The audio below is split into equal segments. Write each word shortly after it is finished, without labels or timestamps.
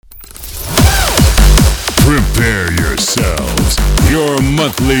Prepare yourselves. Your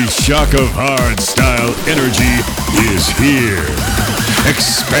monthly shock of hardstyle energy is here.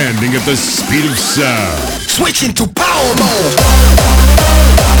 Expanding at the speed of sound. Switching to power mode.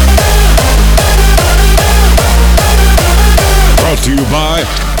 Brought to you by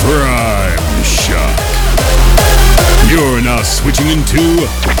Primeshock. You're now switching into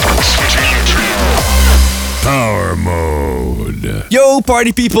Powermode. Yo,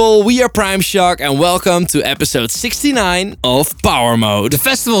 party people, we are Primeshock and welcome to episode 69 of Powermode. The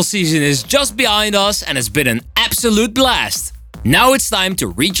festival season is just behind us and it's been an absolute blast. Now it's time to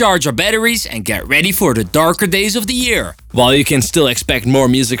recharge our batteries and get ready for the darker days of the year. While you can still expect more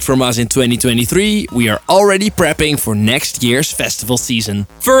music from us in 2023, we are already prepping for next year's festival season.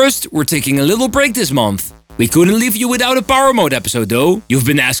 First, we're taking a little break this month. We couldn't leave you without a Power Mode episode though. You've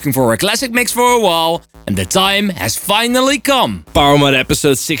been asking for a classic mix for a while, and the time has finally come. Powermode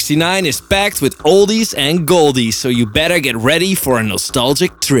episode 69 is packed with oldies and goldies, so you better get ready for a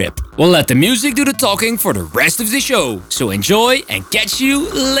nostalgic trip. We'll let the music do the talking for the rest of the show, so enjoy and catch you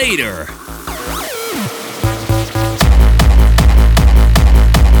later.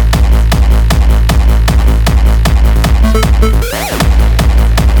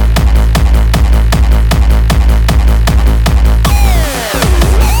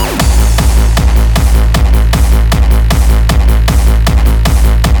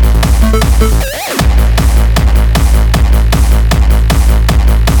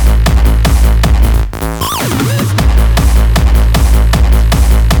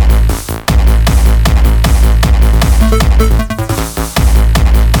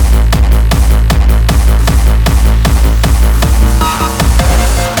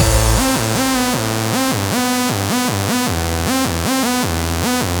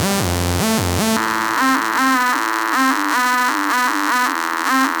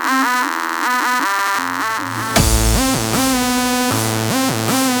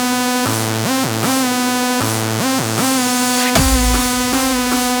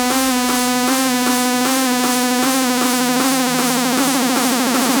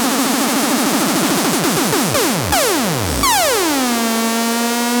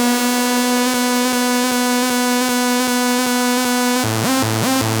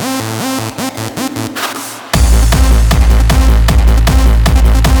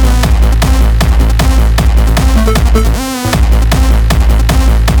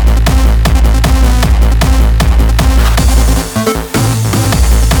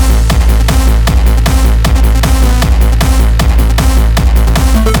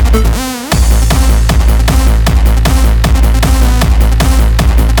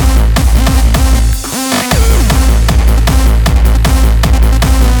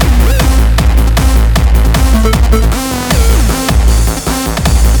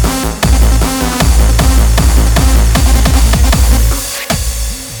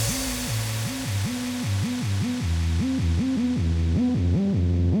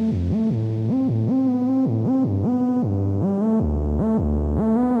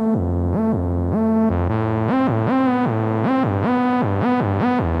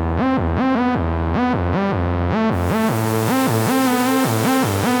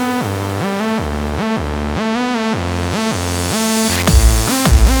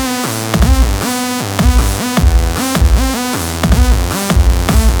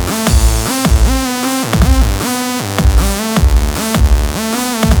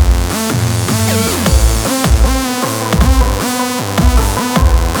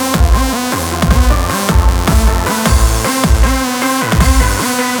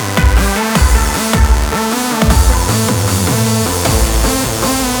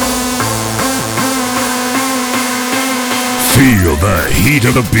 Feel the heat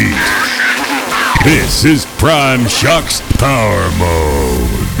of the beat. This is Primeshock's Power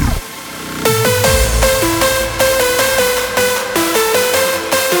Mode.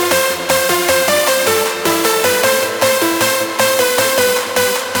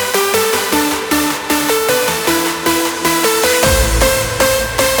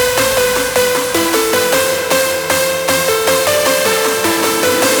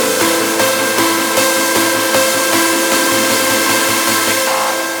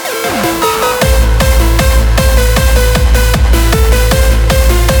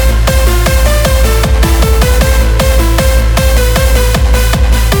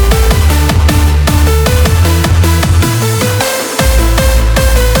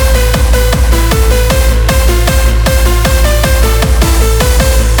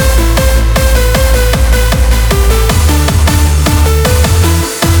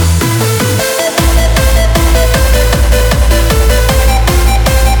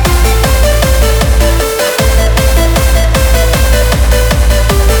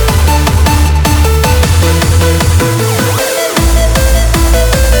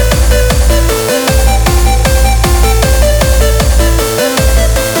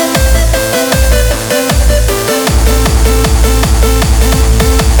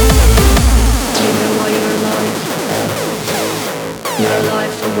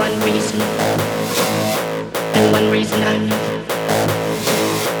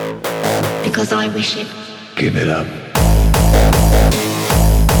 because I wish it. Give it up.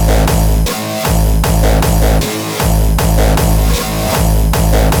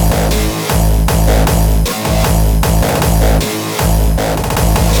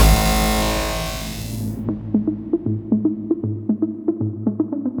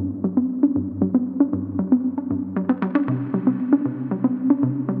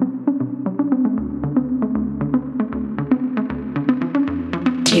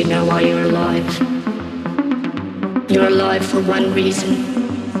 Do you know why you're alive? You're alive for one reason,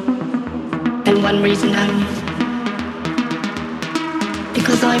 and one reason only.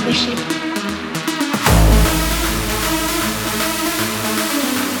 Because I wish it.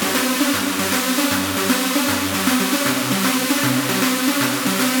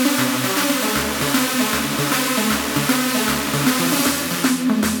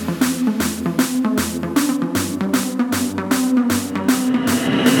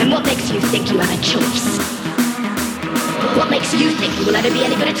 What makes you think you have a choice? What makes you think you will ever be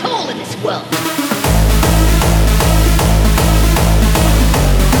any good at all in this world?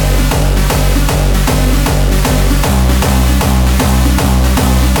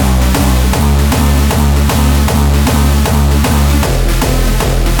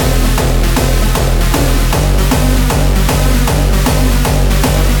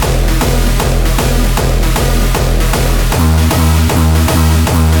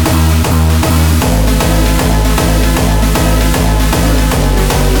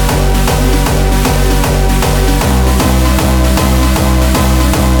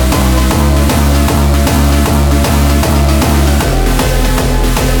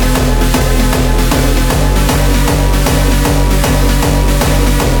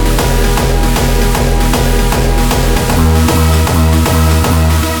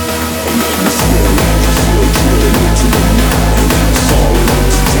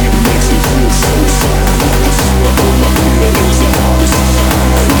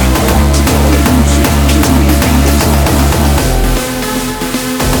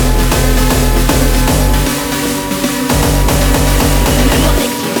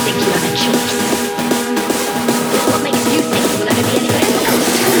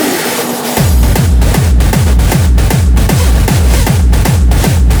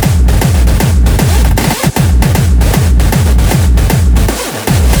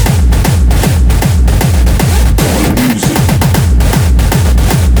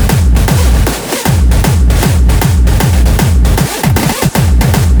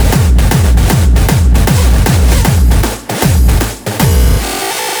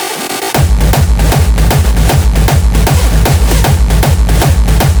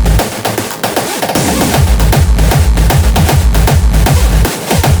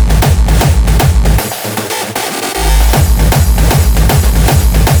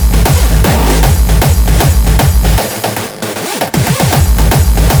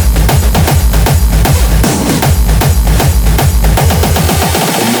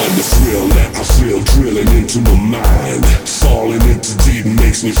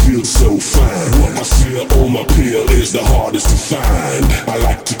 makes me feel so fine. What I feel on my pill is the hardest to find. I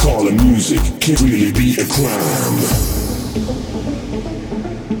like to call it music, can't really be a crime.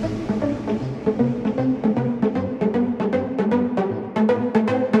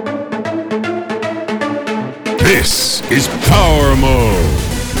 This is Powermode.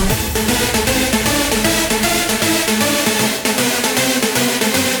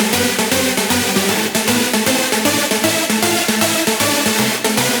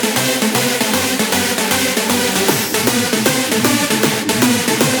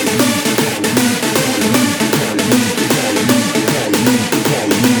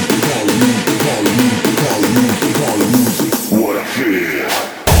 What I feel.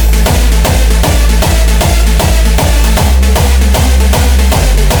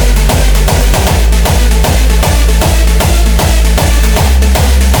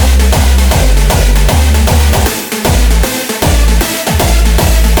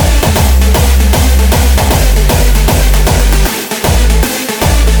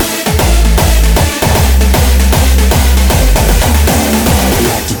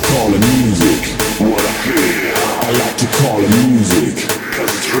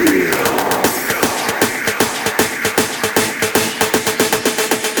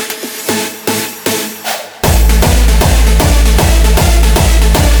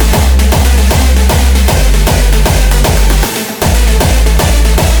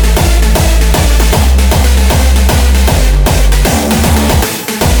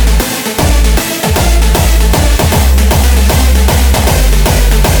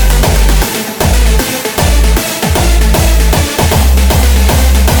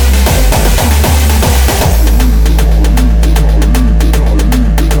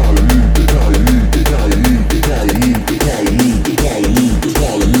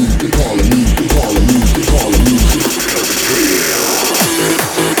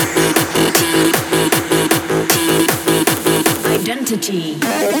 Identity.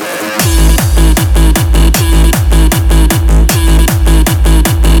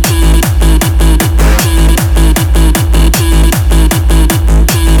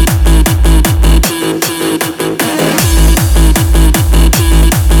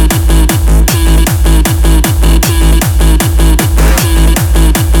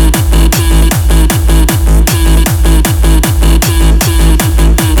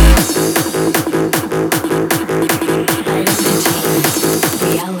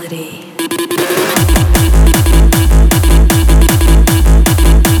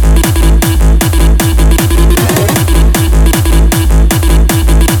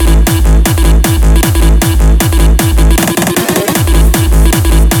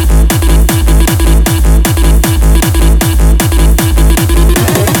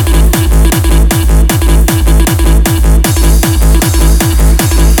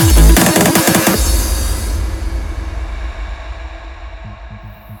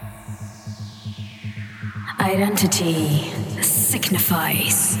 Identity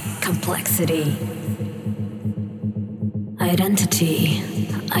signifies complexity. Identity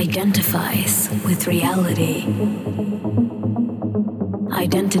identifies with reality.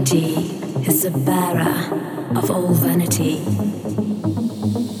 Identity is the bearer of all vanity.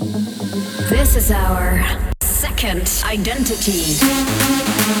 This is our second identity.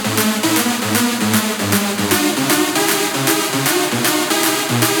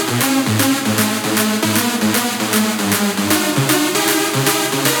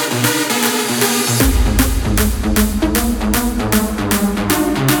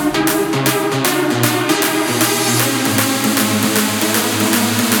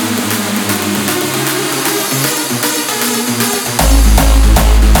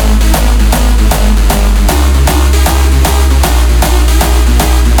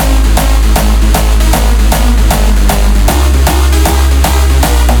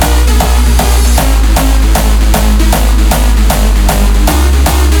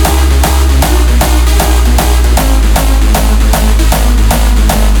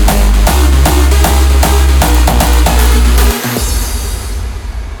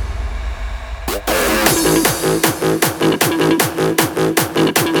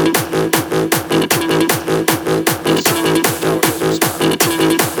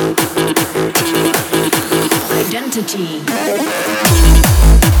 Identity.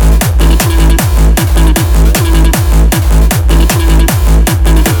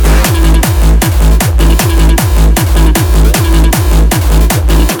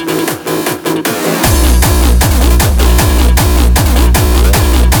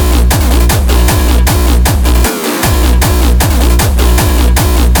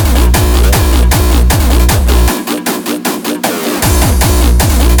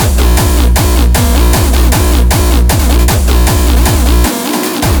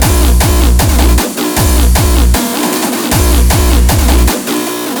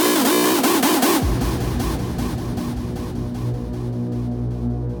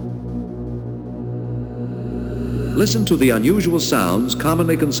 Listen to the unusual sounds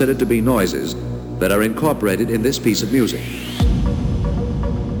commonly considered to be noises that are incorporated in this piece of music.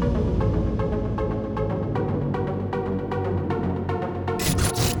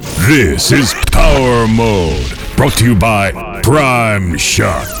 This is Powermode, brought to you by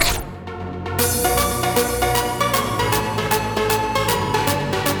Primeshock.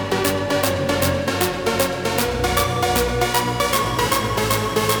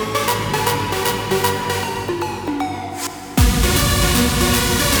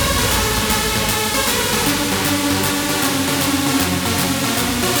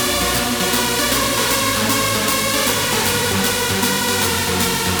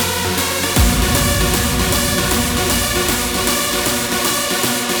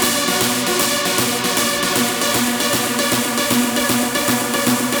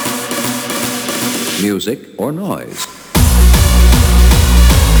 Music or noise.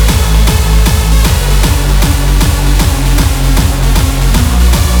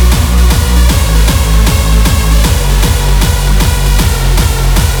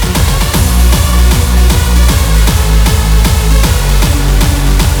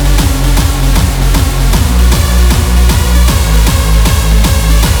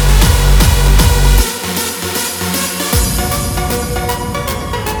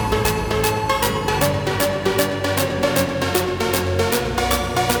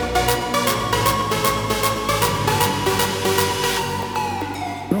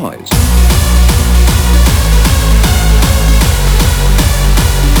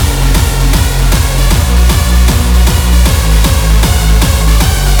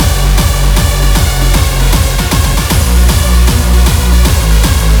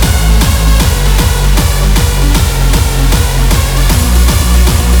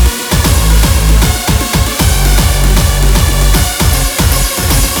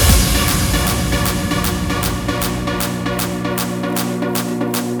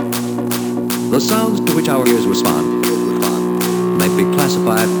 The sounds to which our ears respond may be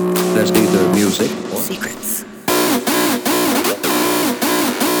classified as either music or secrets.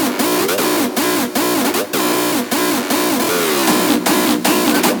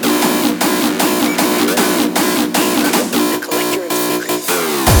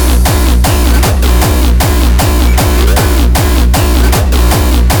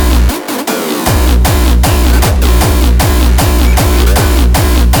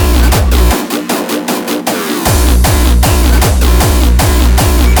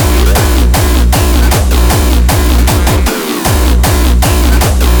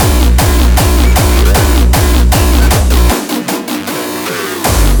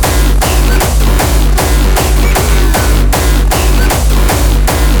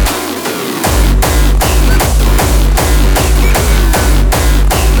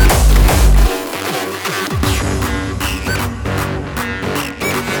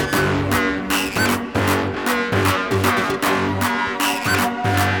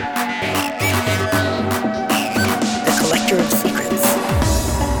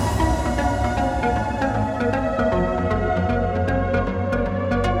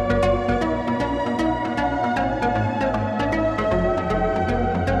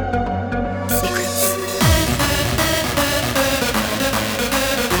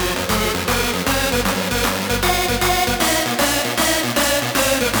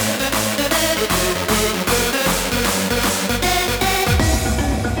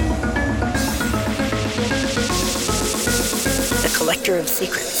 Collector of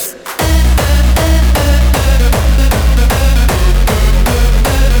secrets.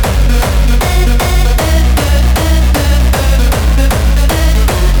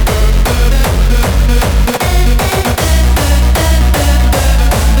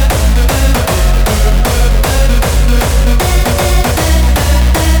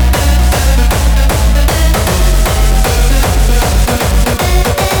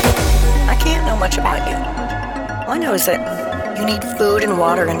 I can't know much about you. All I know is that you need food and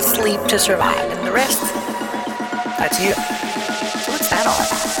water and sleep to survive, and the rest, that's you. So what's that all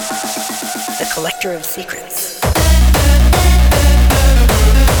about? The collector of secrets.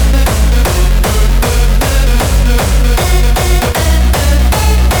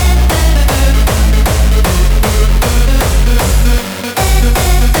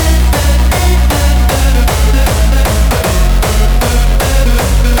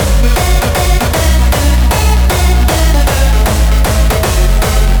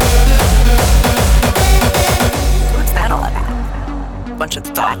 Bunch of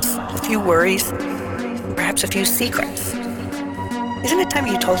thoughts, a few worries, perhaps a few secrets. Isn't it time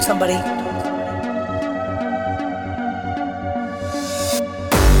you told somebody?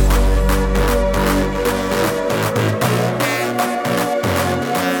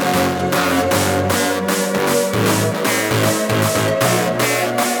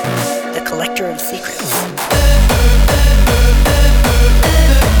 The collector of secrets.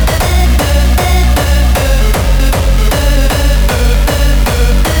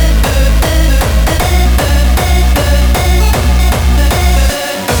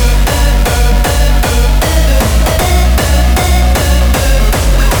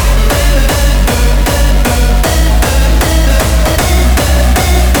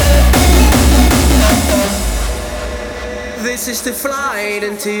 This is the flight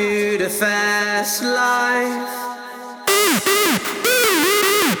into the fast life.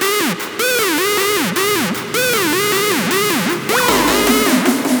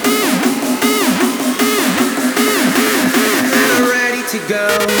 And I'm ready to go.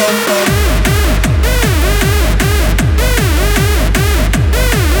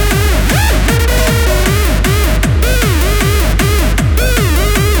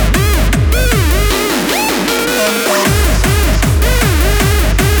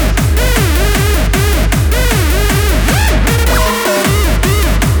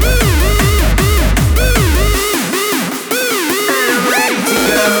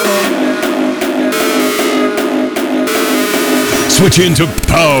 Switch into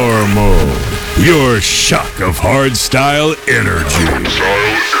Power Mode, your shock of hardstyle energy.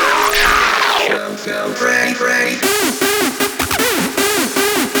 Ready.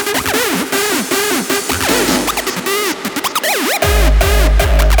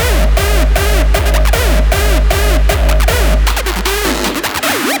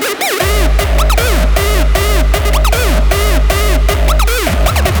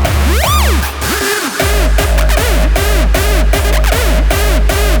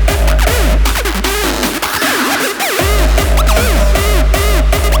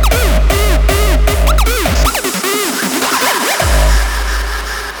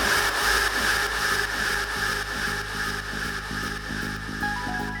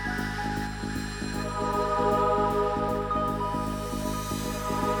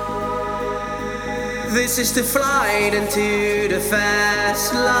 This is the flight into the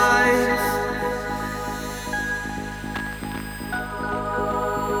fast life.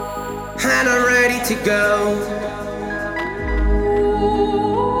 And I'm ready to go.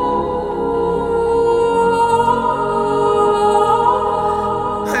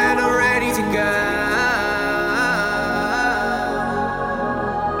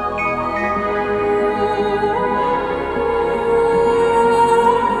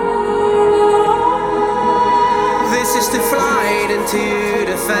 To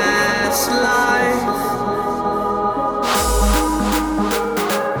the fast life.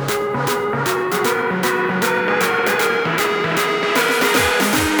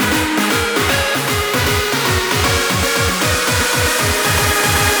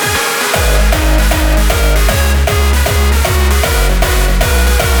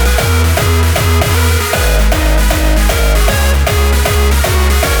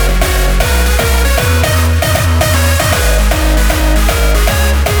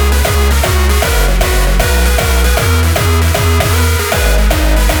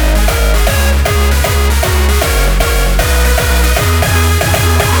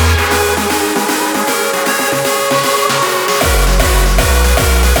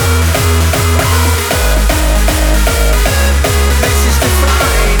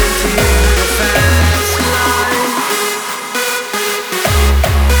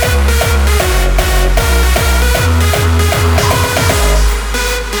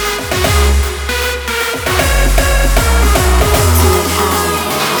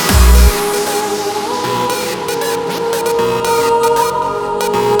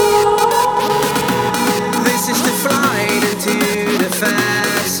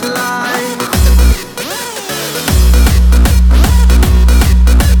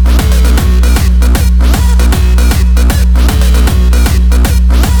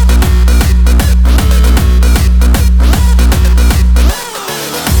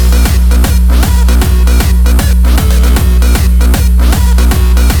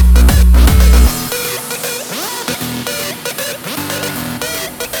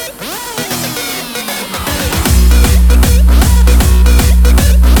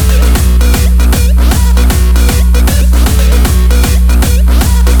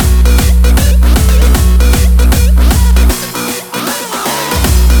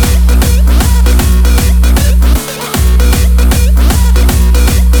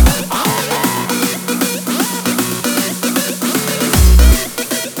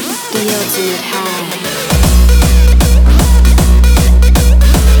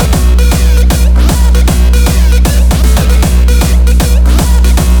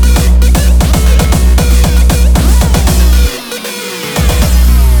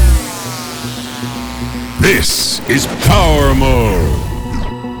 This is Powermode.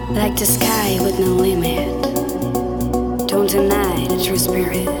 Like the sky with no limit. Don't deny the true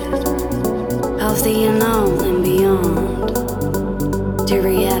spirit of the unknown and beyond. The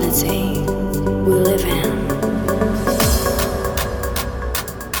reality we live in.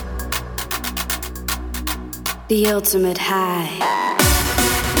 The ultimate high.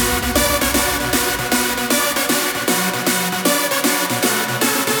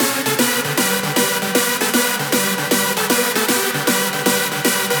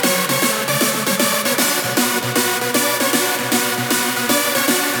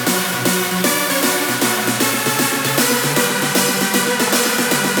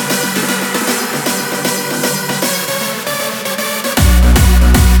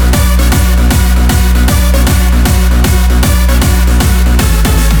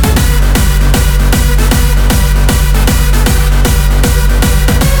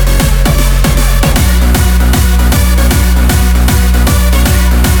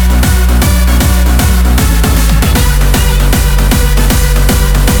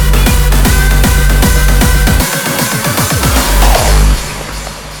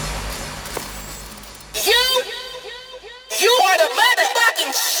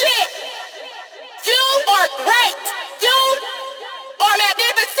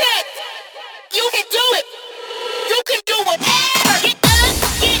 Get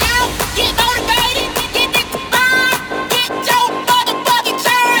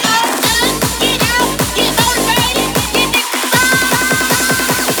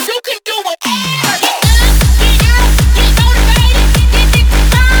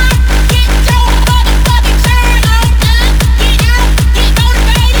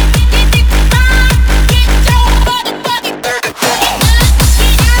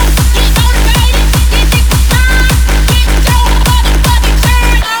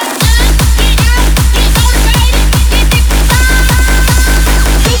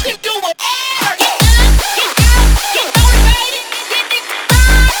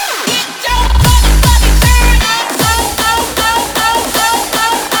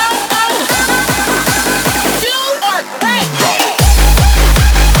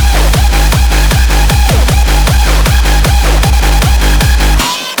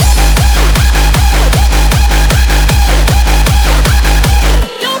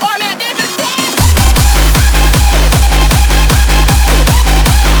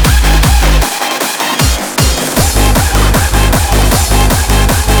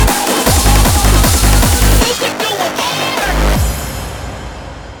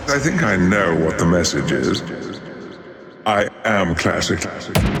I know what the message is. I am classic.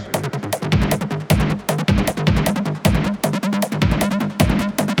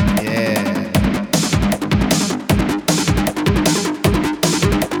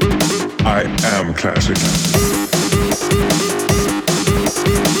 I am classic.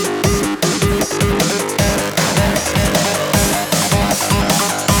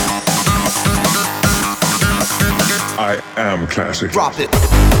 I am classic. Drop it.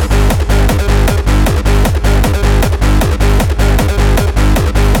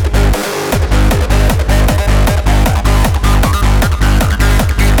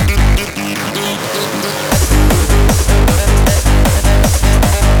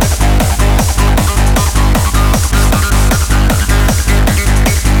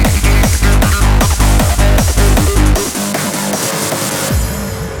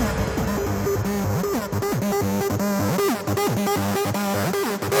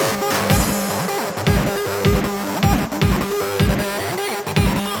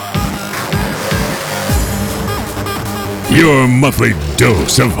 Your monthly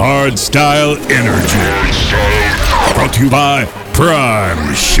dose of hardstyle energy. Brought to you by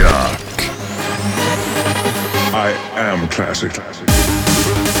Primeshock. I am classic.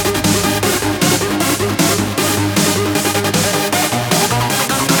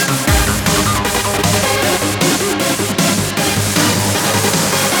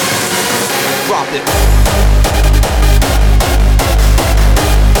 Drop it.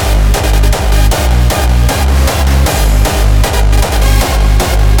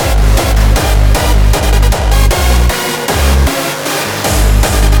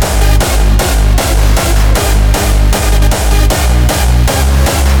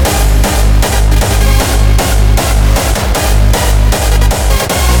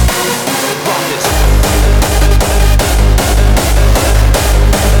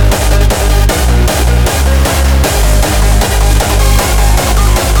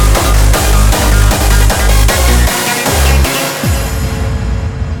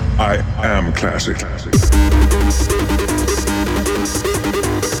 I am classic.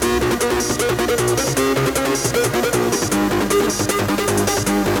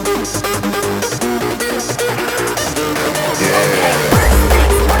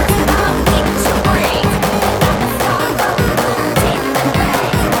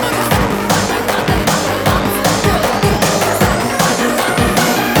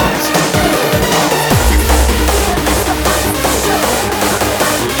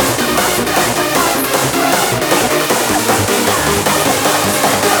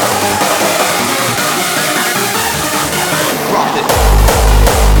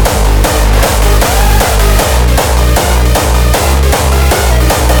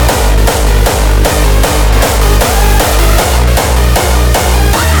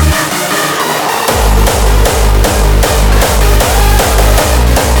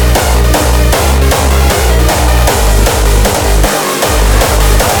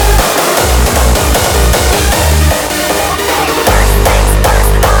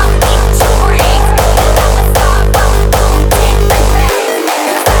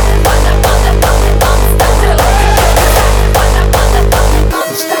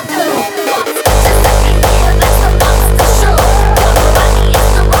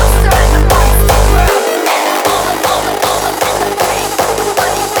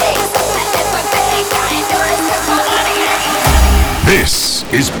 This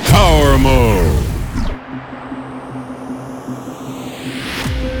is Powermode.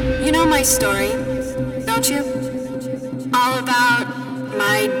 You know my story, don't you? All about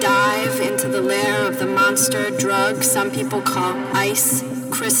my dive into the lair of the monster drug some people call ice,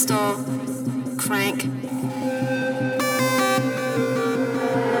 crystal, crank.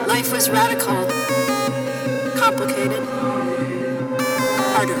 Life was radical, complicated,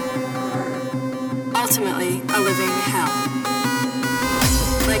 harder. Ultimately, a living hell.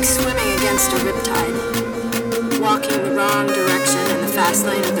 Like swimming against a riptide, walking the wrong direction in the fast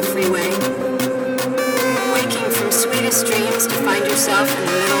lane of the freeway, waking from sweetest dreams to find yourself in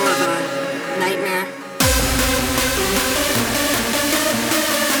the middle of a nightmare.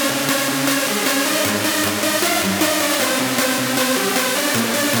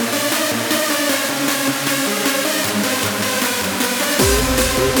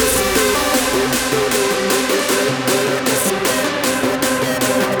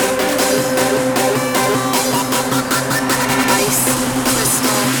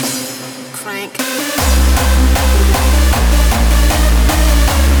 Crank.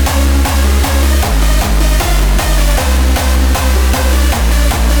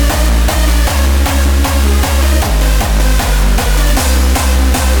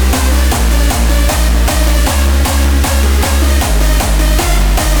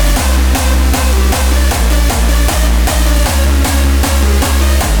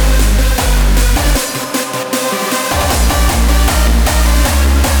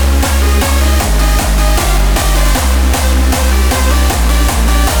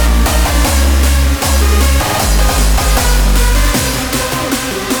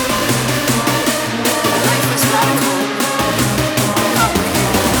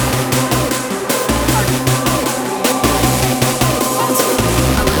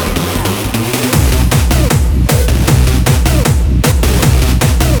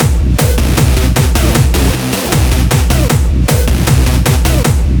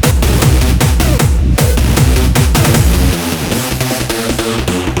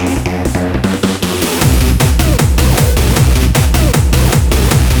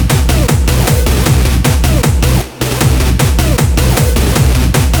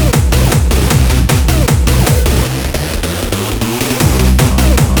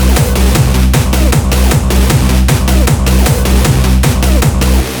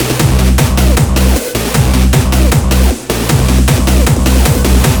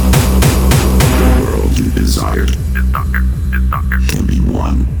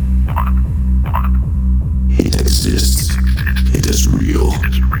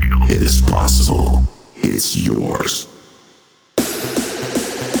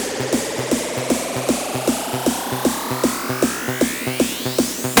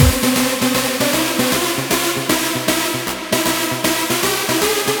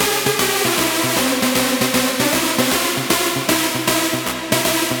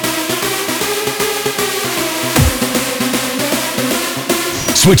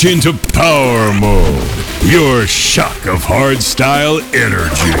 Switch into Power Mode, your shock of hardstyle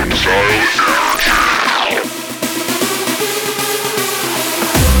energy.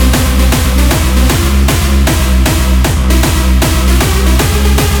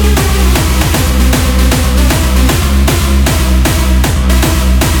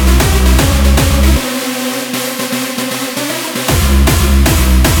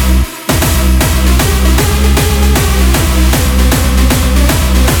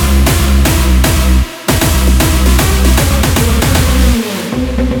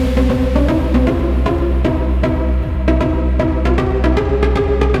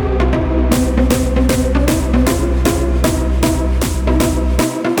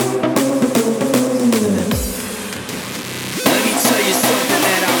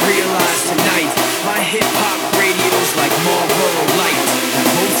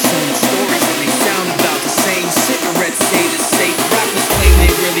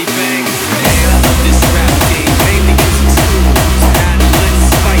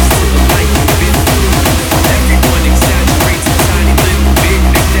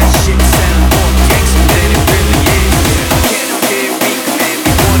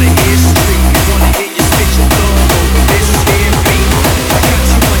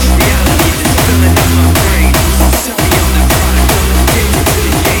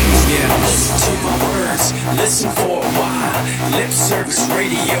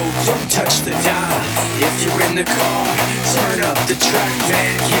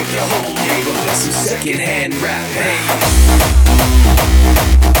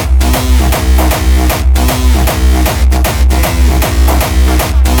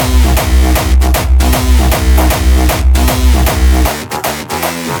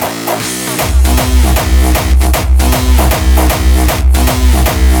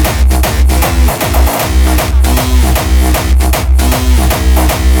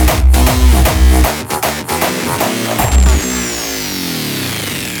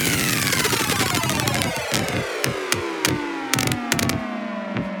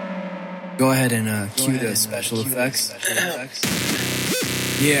 Go ahead and cue the special effects.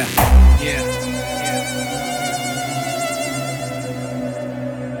 Yeah.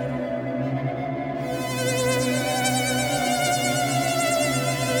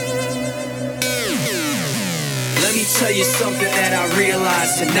 Let me tell you something that I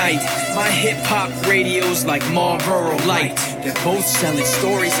realized tonight. My hip-hop radio's like Marlboro Light. They're both selling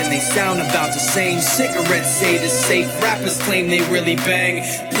stories and they sound about the same. Cigarettes say the safe, rappers claim they really bang.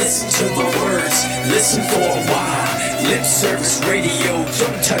 Listen to my words, listen for a while. Lip service radio,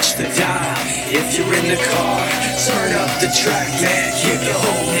 don't touch the dial. If you're in the car, turn up the track, man. Give the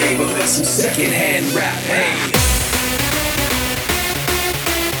whole neighborhood some secondhand rap, hey.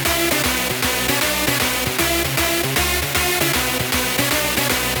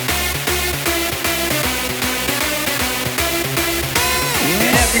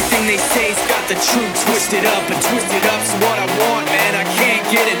 Everything they say's got the truth twisted up, and twisted up's what I want, man. I can't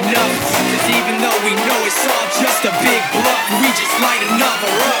get enough. Cause even though we know it's all just a big bluff, we just light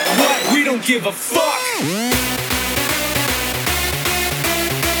another up. What? We don't give a fuck.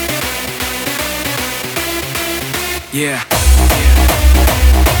 Yeah.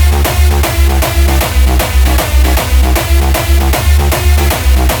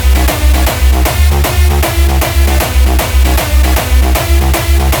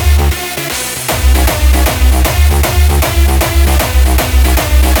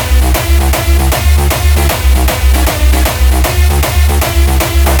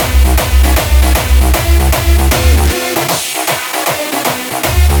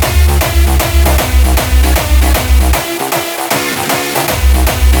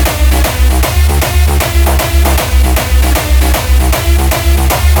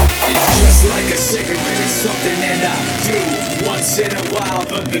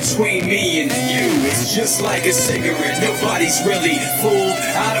 Between me and you, it's just like a cigarette. Nobody's really fooled.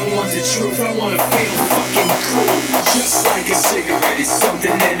 I don't want the truth, I wanna feel fucking cool. Just like a cigarette, it's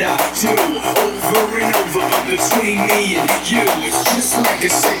something that I do over and over. But between me and you, it's just like a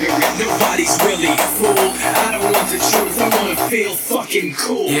cigarette. Nobody's really fooled. I don't want the truth, I wanna feel fucking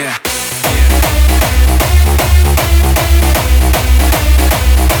cool. Yeah.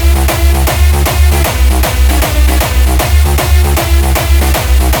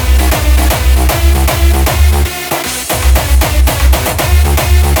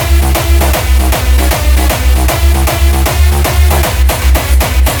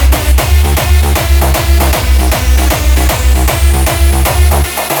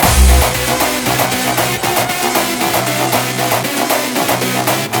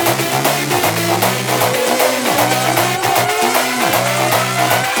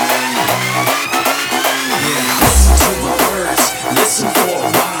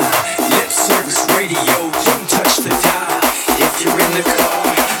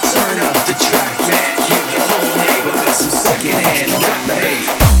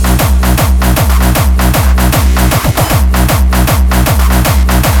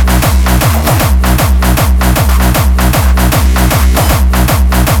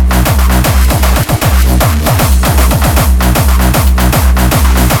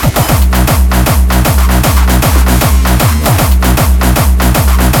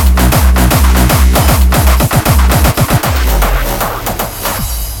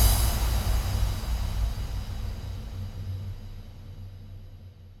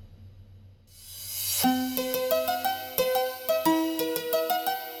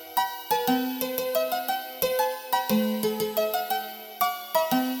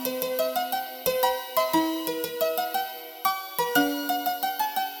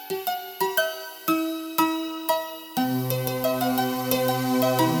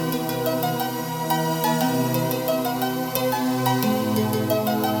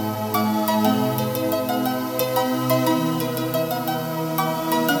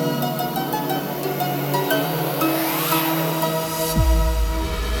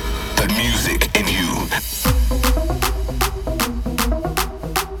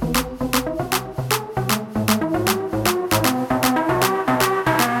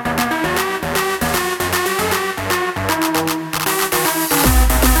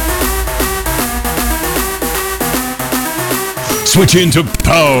 Switch into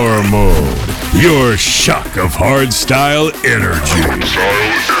Power Mode, your shock of hardstyle energy.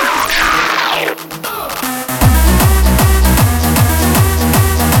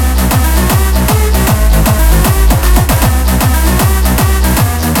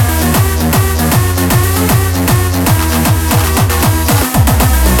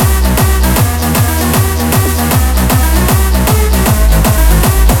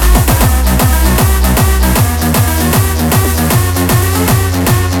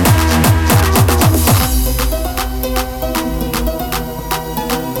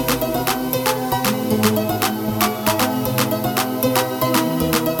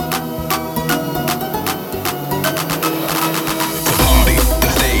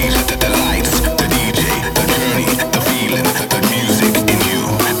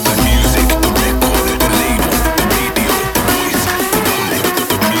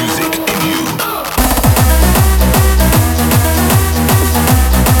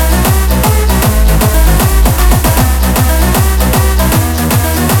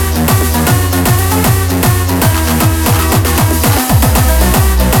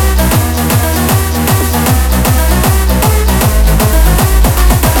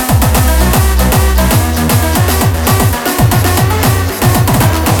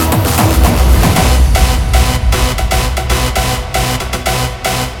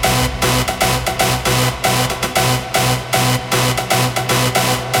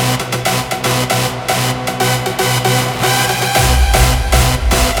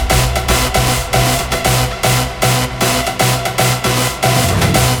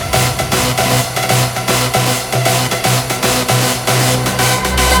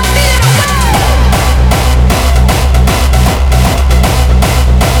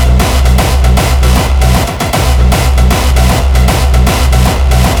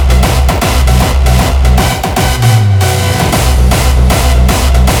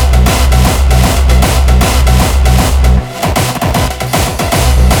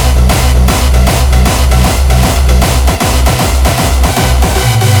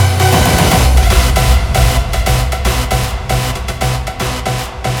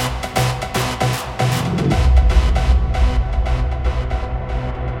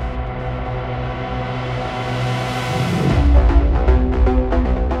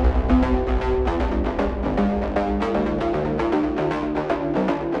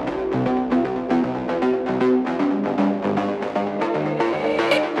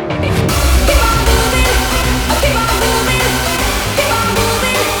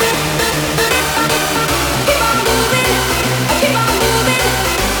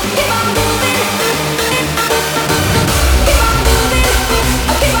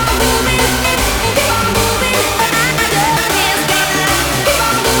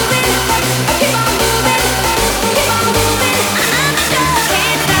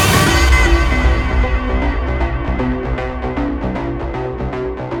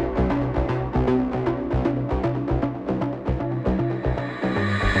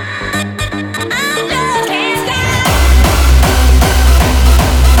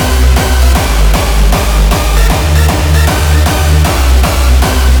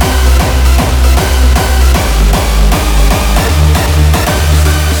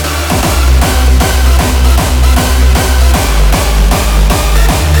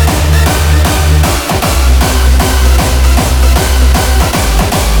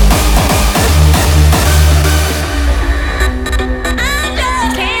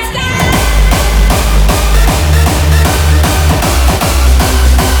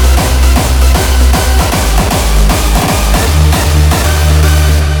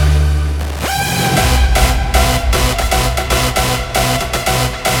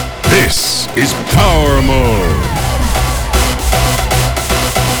 is Powermode.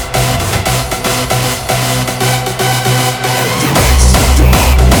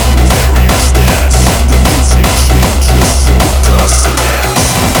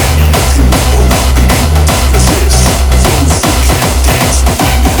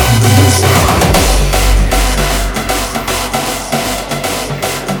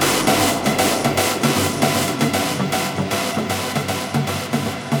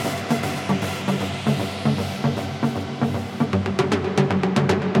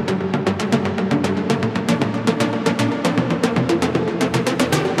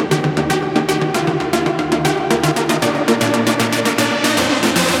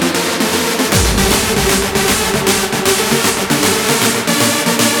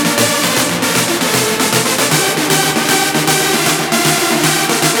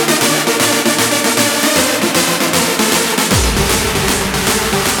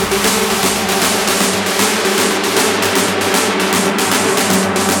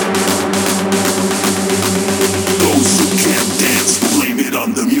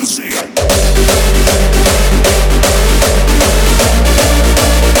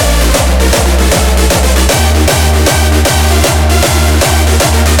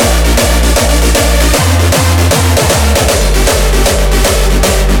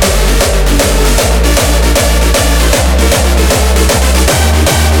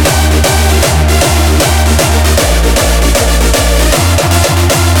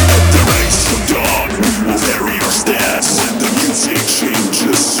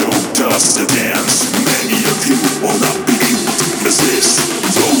 just a dance. Many of you will not be able to resist.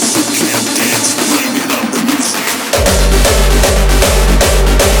 Those who can't dance, blame it on the music.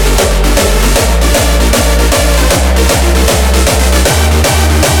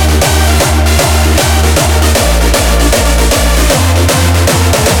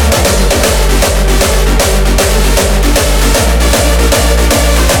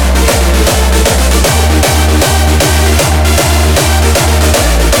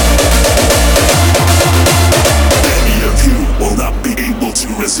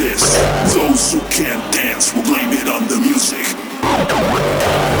 Resist. Those who can't dance will blame it on the music.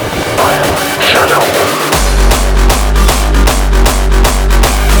 I am Shadow.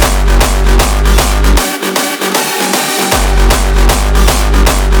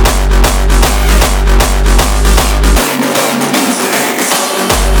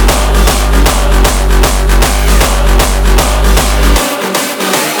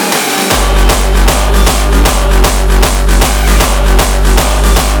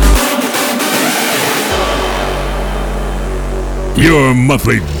 Your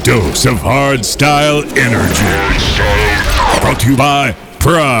monthly dose of hardstyle energy. Brought to you by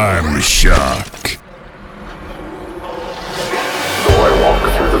Primeshock. Though I walk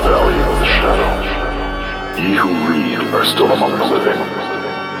through the valley of the shadow, ye who read are still among the living,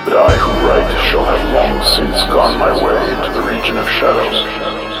 but I who write shall have long since gone my way into the region of shadows.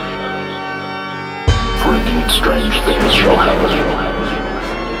 For indeed strange things shall happen,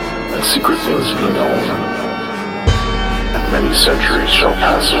 and secret things be known. Many centuries shall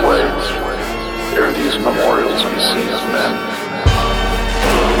pass away ere these memorials be seen of men.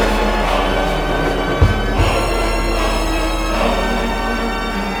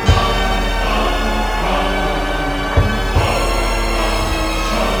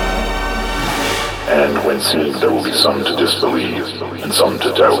 And when seen, there will be some to disbelieve, and some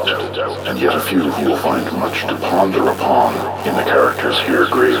to doubt, and yet a few who will find much to ponder upon in the characters here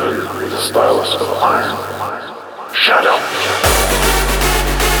graven with a stylus of iron. Shadow.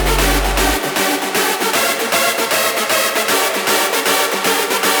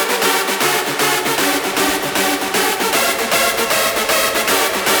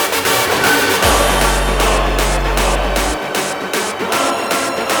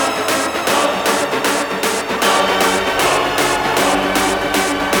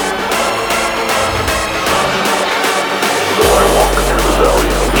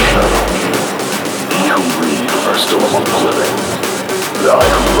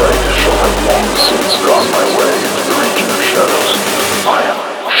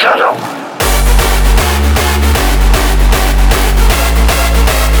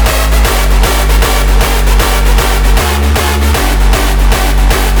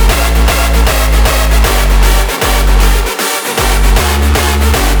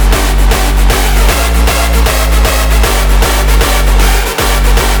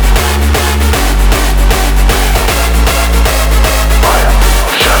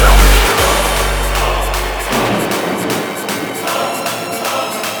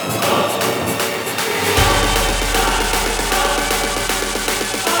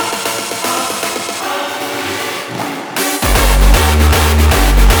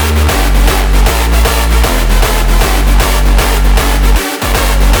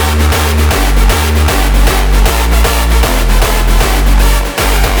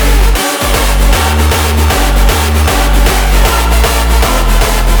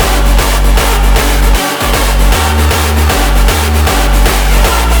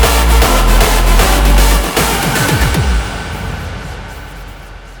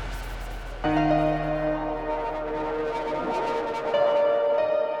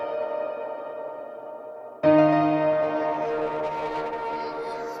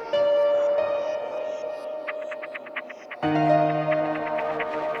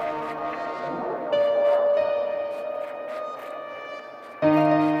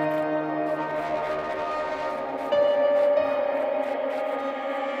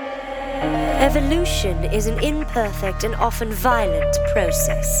 Evolution is an imperfect and often violent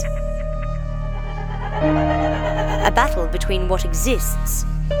process. A battle between what exists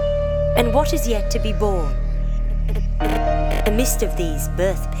and what is yet to be born. Amidst of these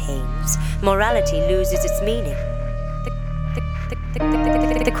birth pains, morality loses its meaning.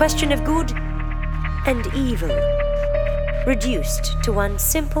 The question of good and evil reduced to one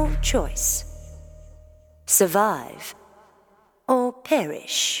simple choice: survive or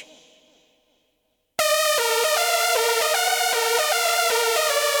perish.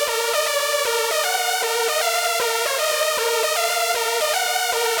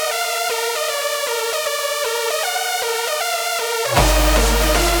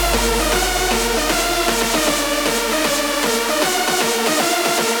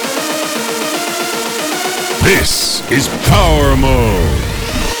 This is Powermode.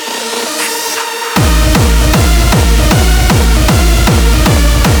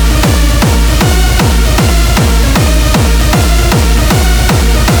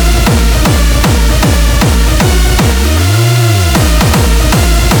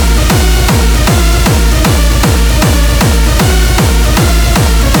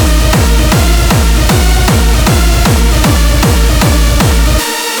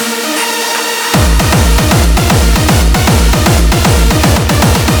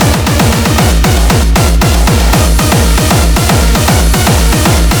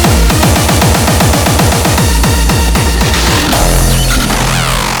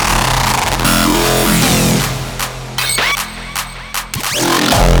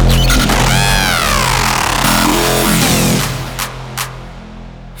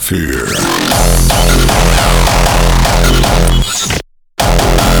 Fear.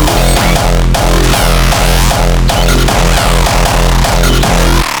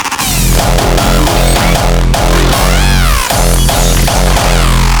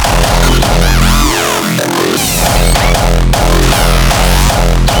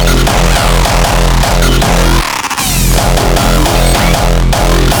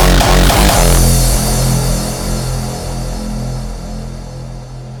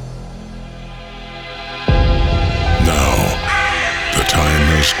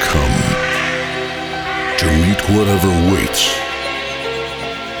 Come to meet whatever waits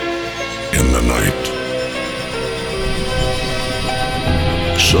in the night.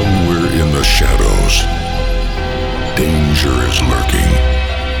 Somewhere in the shadows, danger is lurking,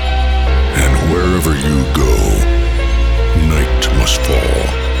 and wherever you go, night must fall.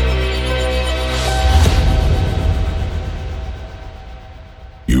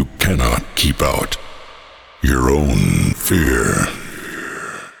 You cannot keep out your own fear.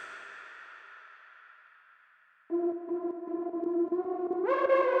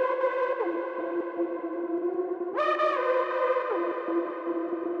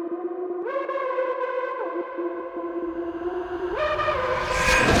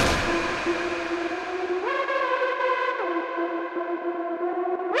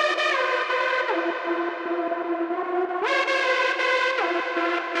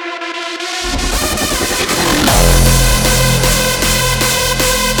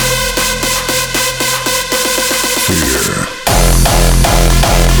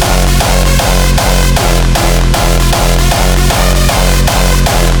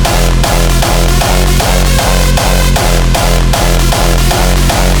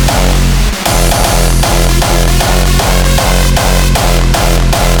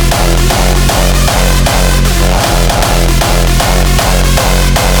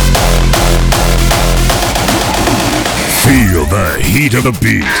 Feel the heat of the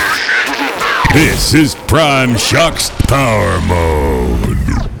beat. This is Primeshock's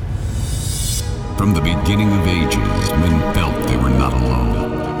Powermode. From the beginning of ages, men felt they were not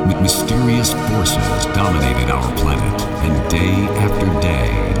alone. Mysterious forces dominated our planet, and day after day,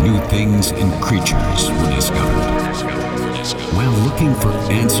 new things and creatures were discovered. While looking for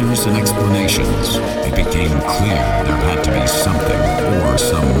answers and explanations, it became clear there had to be something or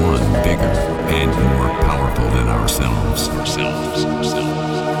someone bigger and more powerful than ourselves.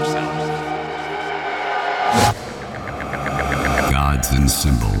 Gods and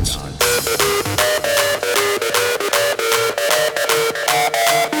symbols.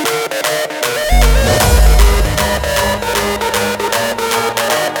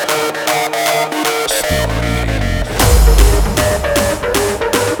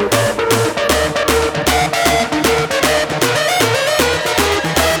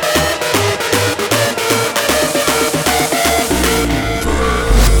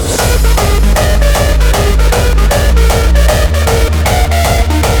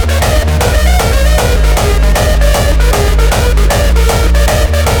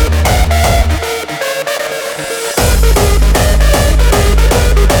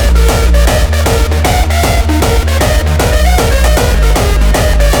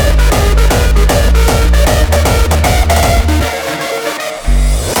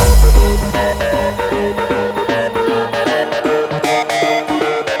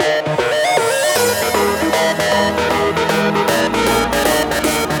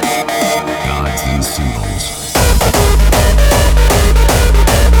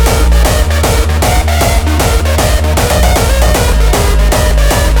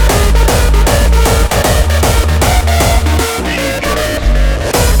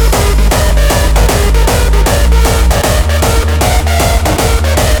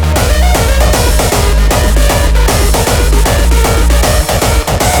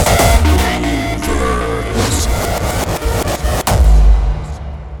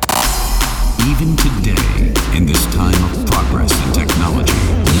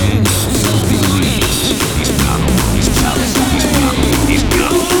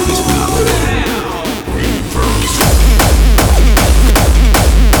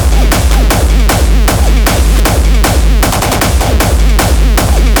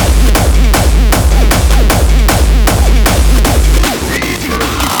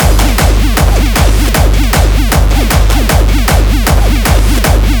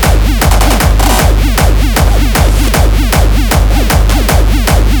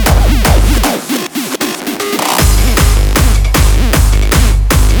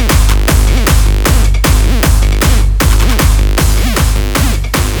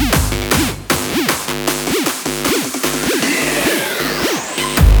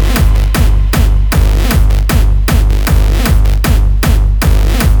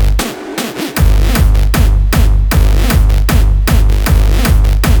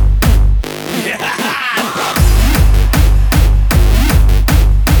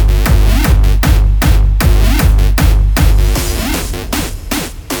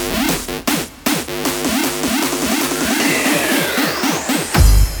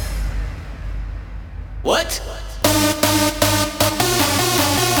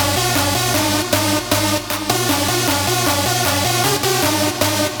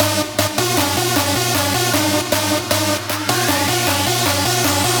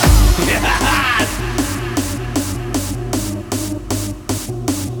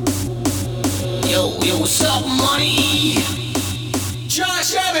 Yo, what's up, money?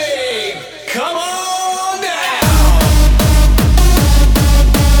 Josh Ebbing, come on down!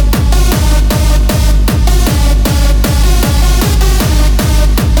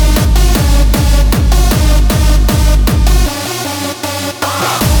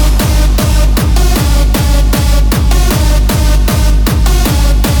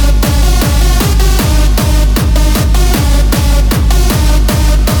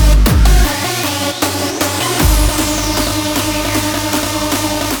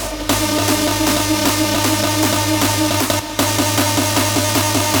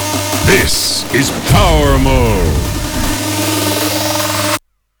 This is Powermode.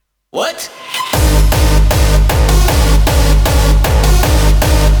 What?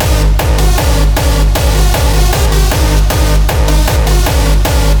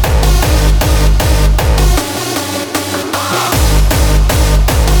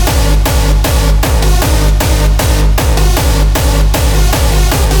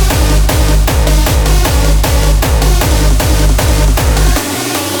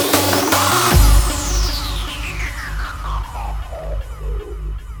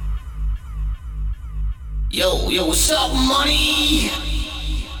 Yo, what's up, money?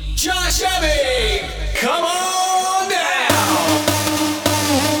 Josh Ebbing, come on down!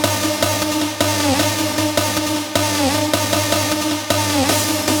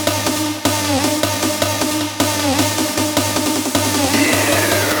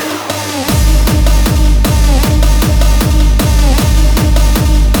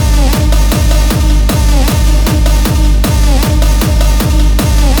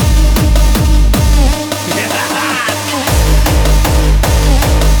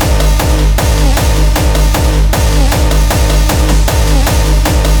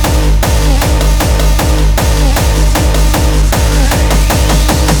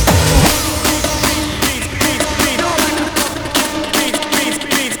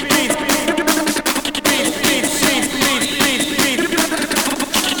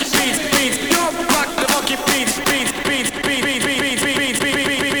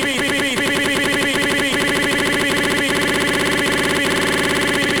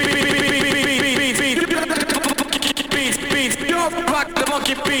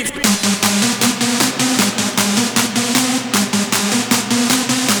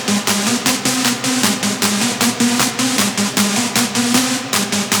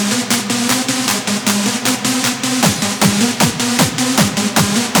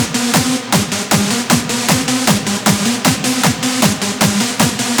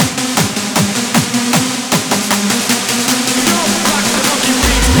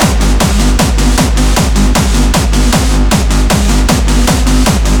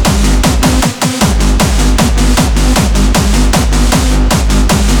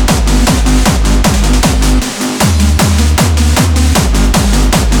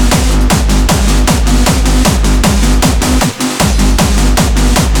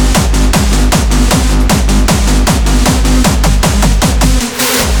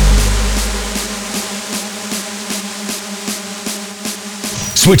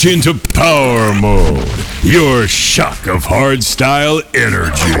 Switch into Power Mode, your shock of hardstyle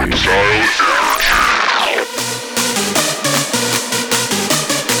energy.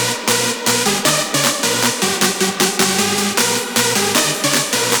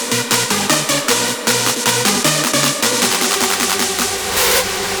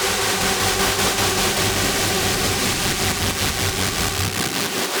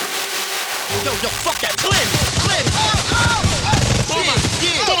 Yo, fuck that, Glenn!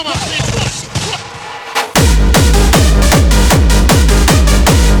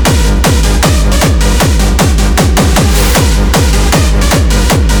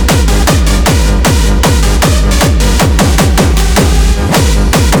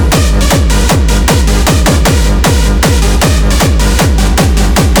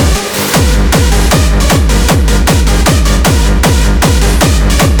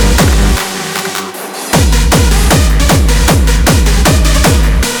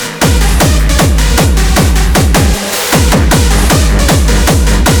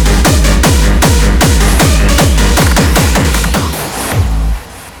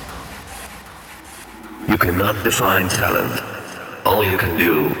 You cannot define talent. All you can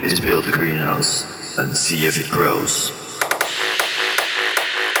do is build a greenhouse and see if it grows.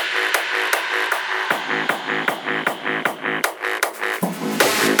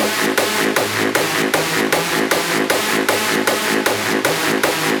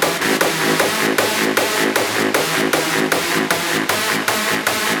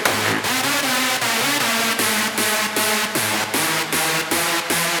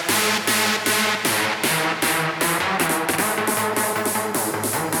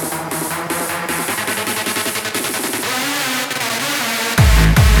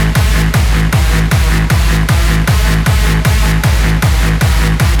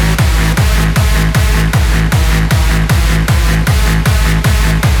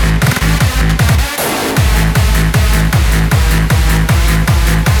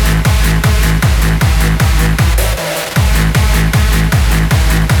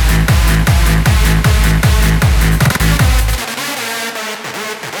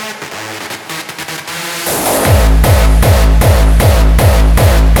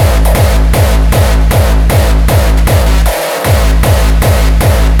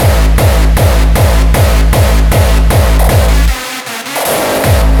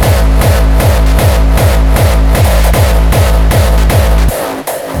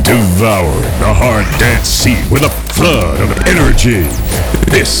 devouring the hard dance scene with a flood of energy.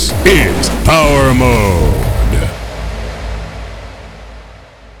 This is Power Mode.